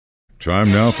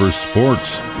Time now for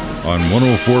sports on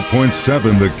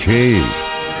 104.7 The Cave.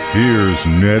 Here's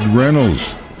Ned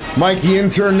Reynolds. Mike, the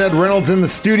intern, Ned Reynolds in the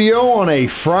studio on a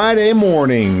Friday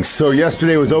morning. So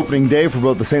yesterday was opening day for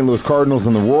both the St. Louis Cardinals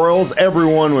and the Royals.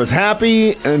 Everyone was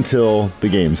happy until the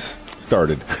games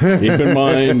started. Keep in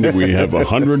mind, we have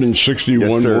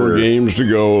 161 more games to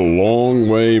go. A long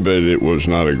way, but it was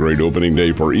not a great opening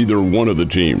day for either one of the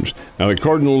teams. Now, the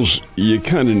Cardinals, you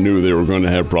kind of knew they were going to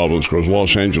have problems because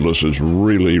Los Angeles is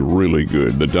really, really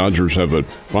good. The Dodgers have a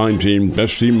fine team,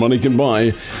 best team money can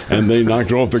buy, and they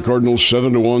knocked off the Cardinals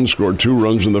 7-1, scored 2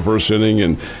 runs in the first inning,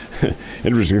 and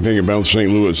interesting thing about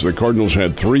St. Louis, the Cardinals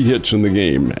had 3 hits in the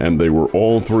game, and they were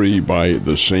all 3 by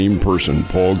the same person,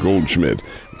 Paul Goldschmidt.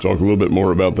 Talk a little bit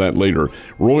more about that later.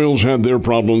 Royals had their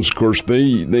problems. Of course,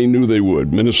 they knew they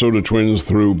would. Minnesota Twins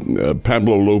threw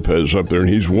Pablo Lopez up there, and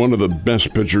he's one of the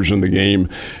best pitchers in the game.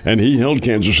 And he held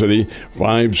Kansas City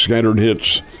 5 scattered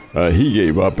hits. He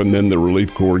gave up, and then the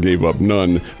relief corps gave up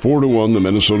none. 4-1, the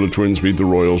Minnesota Twins beat the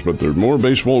Royals, but there's more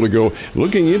baseball to go.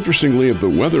 Looking interestingly at the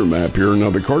weather map here, now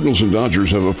the Cardinals and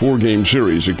Dodgers have a 4-game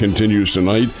series. It continues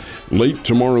tonight, late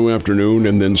tomorrow afternoon,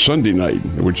 and then Sunday night,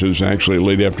 which is actually a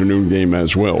late afternoon game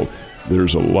as well.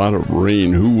 There's a lot of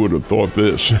rain. Who would have thought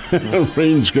this?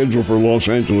 Rain schedule for Los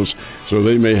Angeles, so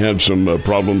they may have some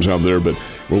problems out there, but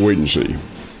we'll wait and see.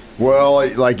 Well,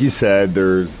 like you said,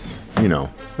 there's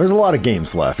a lot of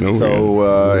games left.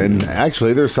 And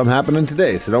actually, there's some happening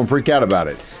today, so don't freak out about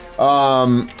it.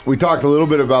 We talked a little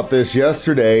bit about this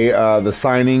yesterday, the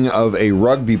signing of a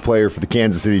rugby player for the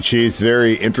Kansas City Chiefs.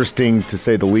 Very interesting, to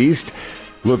say the least.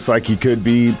 Looks like he could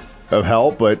be of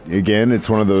help, but again, it's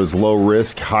one of those low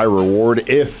risk, high reward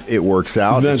if it works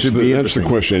out. That's the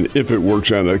question, if it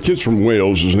works out. The kid's from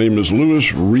Wales. His name is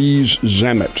Lewis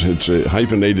Rees-Zammit. It's a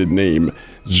hyphenated name.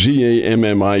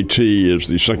 Z-A-M-M-I-T is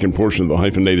the second portion of the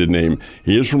hyphenated name.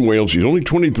 He is from Wales. He's only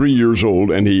 23 years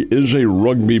old, and he is a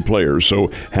rugby player.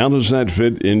 So how does that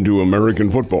fit into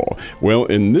American football? Well,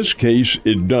 in this case,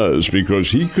 it does, because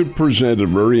he could present a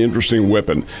very interesting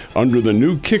weapon under the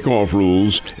new kickoff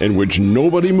rules in which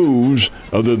nobody moves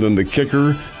other than the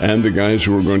kicker and the guys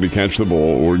who are going to catch the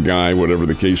ball, or guy, whatever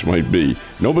the case might be.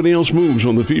 Nobody else moves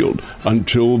on the field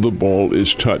until the ball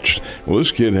is touched. Well,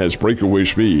 this kid has breakaway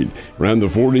speed. Ran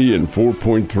the 40 in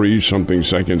 4.3 something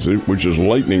seconds, which is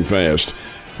lightning fast.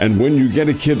 And when you get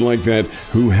a kid like that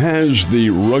who has the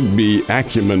rugby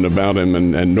acumen about him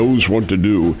and knows what to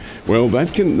do, well,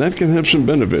 that can have some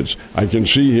benefits. I can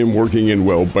see him working in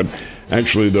well, but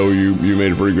actually, though, you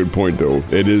made a very good point, though.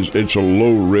 It's a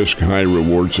low-risk,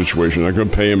 high-reward situation. Not going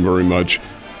to pay him very much,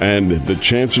 and the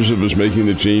chances of his making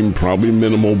the team probably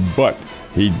minimal, but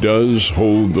he does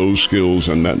hold those skills,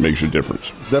 and that makes a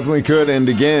difference. Definitely could. And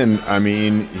again, I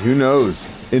mean, who knows?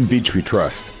 In Beach we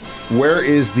trust. Where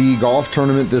is the golf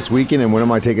tournament this weekend, and when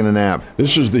am I taking a nap?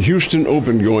 This is the Houston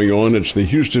Open going on. It's the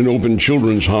Houston Open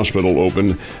Children's Hospital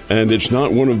Open, and it's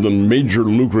not one of the major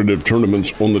lucrative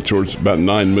tournaments on the tour. It's about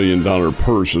 $9 million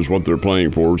purse is what they're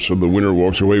playing for, so the winner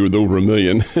walks away with over $1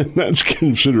 million. That's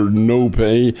considered no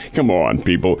pay. Come on,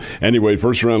 people. Anyway,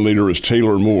 first-round leader is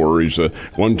Taylor Moore. He's a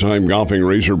one-time golfing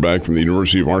Razorback from the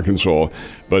University of Arkansas.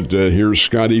 But here's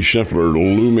Scotty Scheffler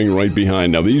looming right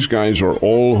behind. Now, these guys are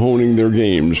all honing their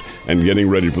games and getting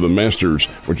ready for the Masters,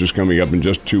 which is coming up in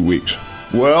just 2 weeks.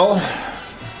 Well,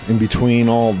 in between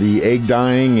all the egg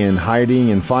dyeing and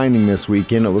hiding and finding this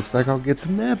weekend, it looks like I'll get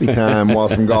some nappy time while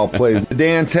some golf plays. The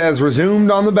dance has resumed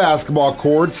on the basketball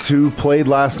courts. Who played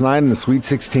last night in the Sweet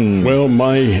 16? Well,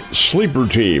 my sleeper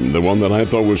team, the one that I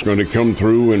thought was going to come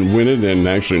through and win it, and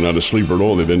actually not a sleeper at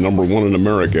all, they've been number 1 in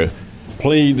America,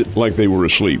 played like they were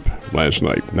asleep last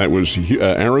night. That was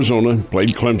Arizona,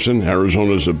 played Clemson.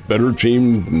 Arizona's a better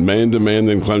team man-to-man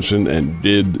than Clemson and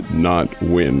did not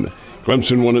win.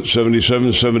 Clemson won at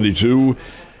 77-72.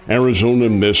 Arizona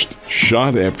missed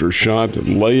shot after shot,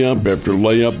 layup after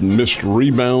layup, missed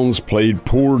rebounds, played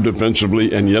poor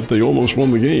defensively, and yet they almost won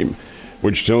the game,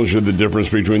 which tells you the difference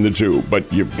between the two.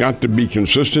 But you've got to be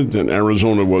consistent, and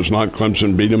Arizona was not.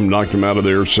 Clemson beat them, knocked them out of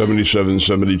there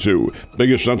 77-72.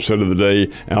 Biggest upset of the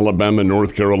day, Alabama,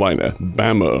 North Carolina.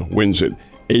 Bama wins it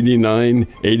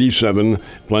 89-87,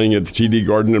 playing at the TD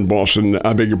Garden in Boston.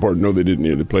 I beg your pardon, no, they didn't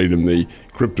either. They played in the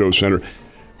Crypto Center.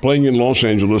 Playing in Los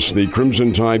Angeles, the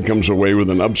Crimson Tide comes away with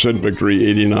an upset victory,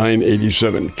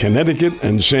 89-87. Connecticut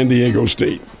and San Diego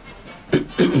State.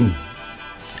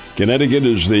 Connecticut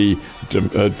is the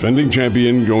defending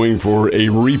champion going for a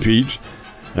repeat,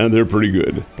 and they're pretty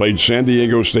good. Played San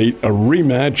Diego State, a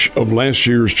rematch of last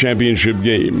year's championship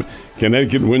game.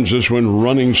 Connecticut wins this one,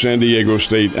 running San Diego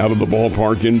State out of the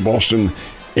ballpark in Boston,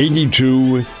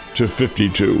 82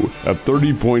 50-52. A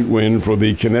 30-point win for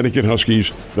the Connecticut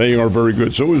Huskies. They are very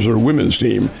good. So is their women's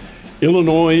team.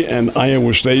 Illinois and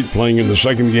Iowa State playing in the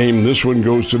second game. This one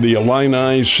goes to the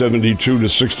Illini,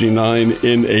 72-69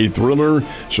 in a thriller.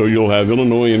 So you'll have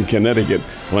Illinois and Connecticut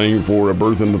playing for a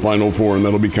berth in the Final Four, and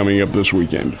that'll be coming up this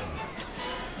weekend.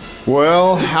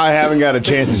 Well, I haven't got a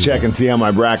chance to check and see how my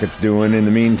bracket's doing in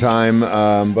the meantime,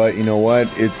 but you know what?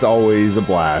 It's always a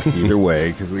blast either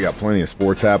way because we got plenty of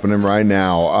sports happening right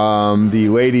now. The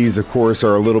ladies, of course,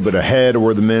 are a little bit ahead of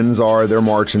where the men's are. They're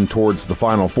marching towards the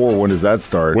Final Four. When does that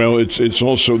start? Well, it's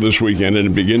also this weekend, and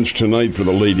it begins tonight for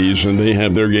the ladies, and they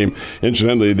have their game.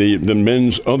 Incidentally, the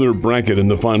men's other bracket in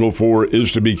the Final Four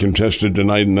is to be contested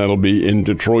tonight, and that'll be in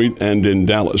Detroit and in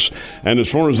Dallas. And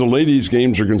as far as the ladies'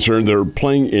 games are concerned, they're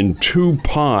playing in two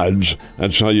pods,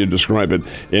 that's how you describe it,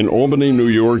 in Albany, New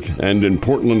York, and in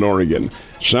Portland, Oregon.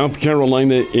 South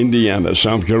Carolina, Indiana.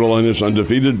 South Carolina is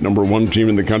undefeated, number one team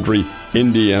in the country.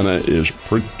 Indiana is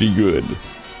pretty good.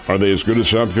 Are they as good as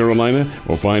South Carolina?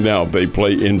 We'll find out. They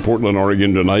play in Portland,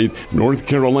 Oregon tonight. North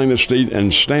Carolina State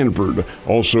and Stanford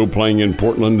also playing in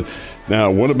Portland.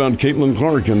 Now, what about Caitlin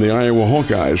Clark and the Iowa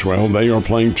Hawkeyes? Well, they are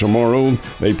playing tomorrow.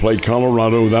 They play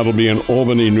Colorado. That'll be in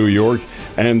Albany, New York.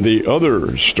 And the other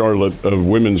starlet of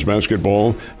women's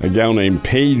basketball, a gal named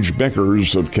Paige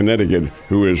Beckers of Connecticut,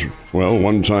 who is, well,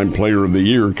 one-time player of the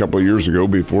year a couple of years ago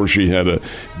before she had a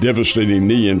devastating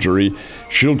knee injury.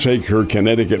 She'll take her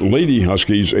Connecticut Lady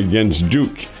Huskies against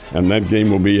Duke. And that game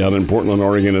will be out in Portland,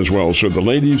 Oregon as well. So the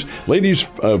ladies'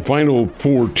 Final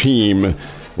Four team,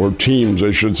 or teams,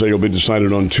 I should say, will be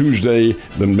decided on Tuesday.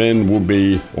 The men will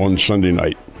be on Sunday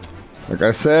night. Like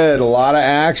I said, a lot of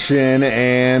action,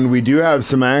 and we do have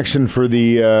some action for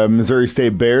the Missouri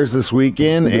State Bears this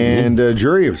weekend, and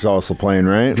Drury is also playing,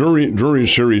 right?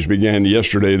 Drury's series began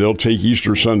yesterday. They'll take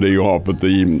Easter Sunday off, but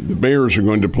the Bears are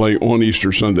going to play on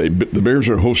Easter Sunday. The Bears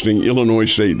are hosting Illinois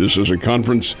State. This is a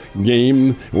conference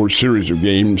game or series of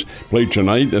games played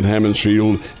tonight at Hammons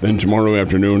Field, then tomorrow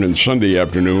afternoon and Sunday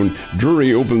afternoon.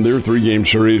 Drury opened their three-game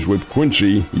series with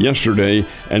Quincy yesterday,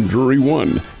 and Drury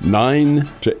won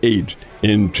 9-8.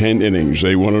 In 10 innings.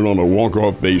 They won it on a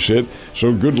walk-off base hit.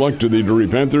 So good luck to the Drury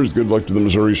Panthers. Good luck to the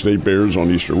Missouri State Bears on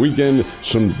Easter weekend.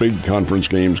 Some big conference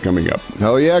games coming up.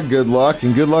 Hell yeah, good luck.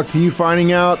 And good luck to you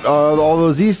finding out all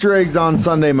those Easter eggs on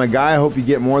Sunday, my guy. I hope you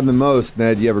get more than most.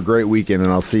 Ned, you have a great weekend,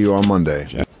 and I'll see you on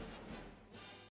Monday.